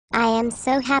I am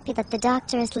so happy that the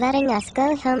doctor is letting us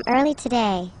go home early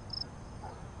today.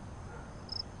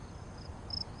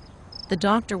 The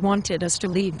doctor wanted us to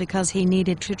leave because he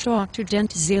needed to talk to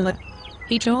Dentzilla.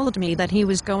 He told me that he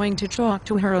was going to talk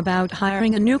to her about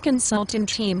hiring a new consultant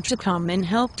team to come and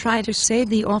help try to save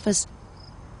the office.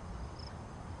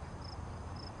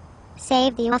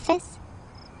 Save the office?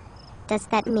 Does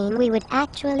that mean we would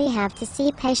actually have to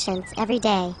see patients every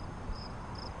day?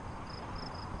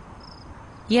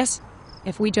 Yes.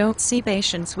 If we don't see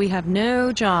patients, we have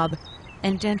no job.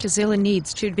 And Dentzilla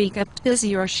needs to be kept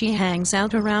busy, or she hangs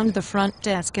out around the front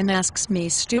desk and asks me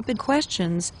stupid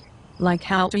questions, like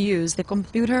how to use the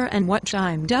computer and what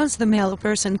time does the mail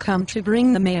person come to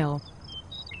bring the mail.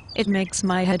 It makes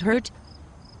my head hurt.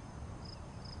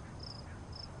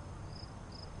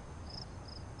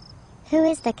 Who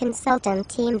is the consultant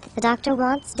team that the doctor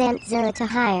wants Dentzilla to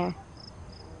hire?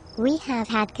 We have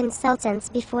had consultants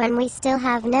before and we still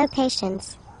have no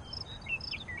patients.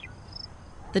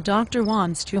 The doctor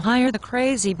wants to hire the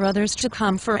Crazy Brothers to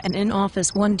come for an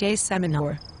in-office one-day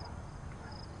seminar.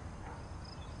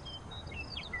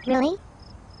 Really?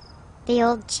 The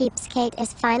old cheapskate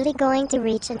is finally going to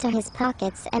reach into his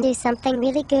pockets and do something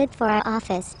really good for our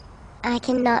office. I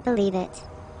cannot believe it.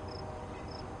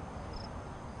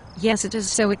 Yes, it is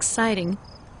so exciting.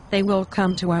 They will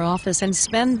come to our office and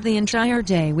spend the entire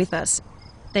day with us.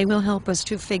 They will help us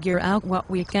to figure out what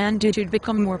we can do to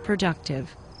become more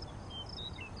productive.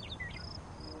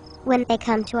 When they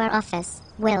come to our office,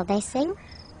 will they sing?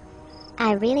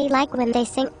 I really like when they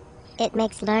sing. It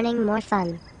makes learning more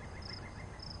fun.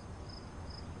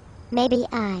 Maybe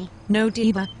No,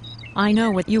 Diva. I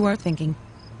know what you are thinking.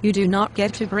 You do not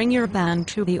get to bring your band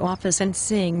to the office and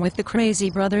sing with the Crazy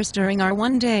Brothers during our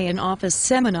one-day in-office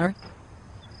seminar.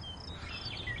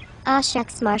 Aw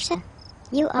shucks, Marcia.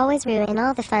 You always ruin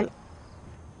all the fun.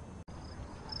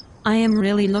 I am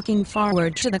really looking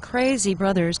forward to the Crazy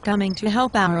Brothers coming to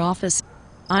help our office.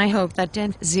 I hope that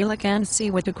Dentzilla can see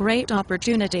what a great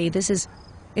opportunity this is.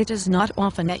 It is not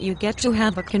often that you get to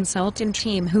have a consultant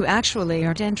team who actually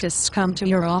are dentists come to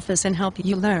your office and help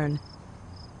you learn.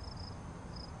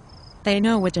 They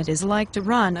know what it is like to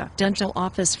run a dental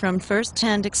office from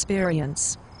first-hand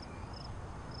experience.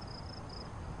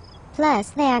 Plus,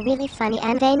 they are really funny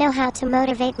and they know how to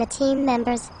motivate the team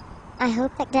members. I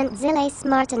hope that Dentzilla is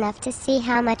smart enough to see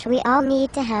how much we all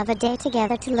need to have a day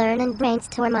together to learn and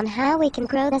brainstorm on how we can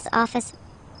grow this office.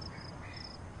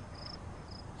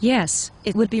 Yes,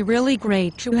 it would be really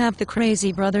great to have the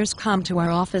Crazy Brothers come to our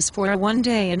office for a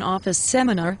one-day in-office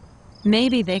seminar.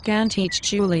 Maybe they can teach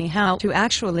Julie how to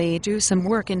actually do some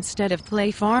work instead of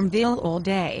play Farmville all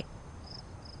day.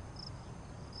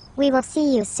 We will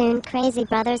see you soon, Crazy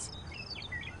Brothers.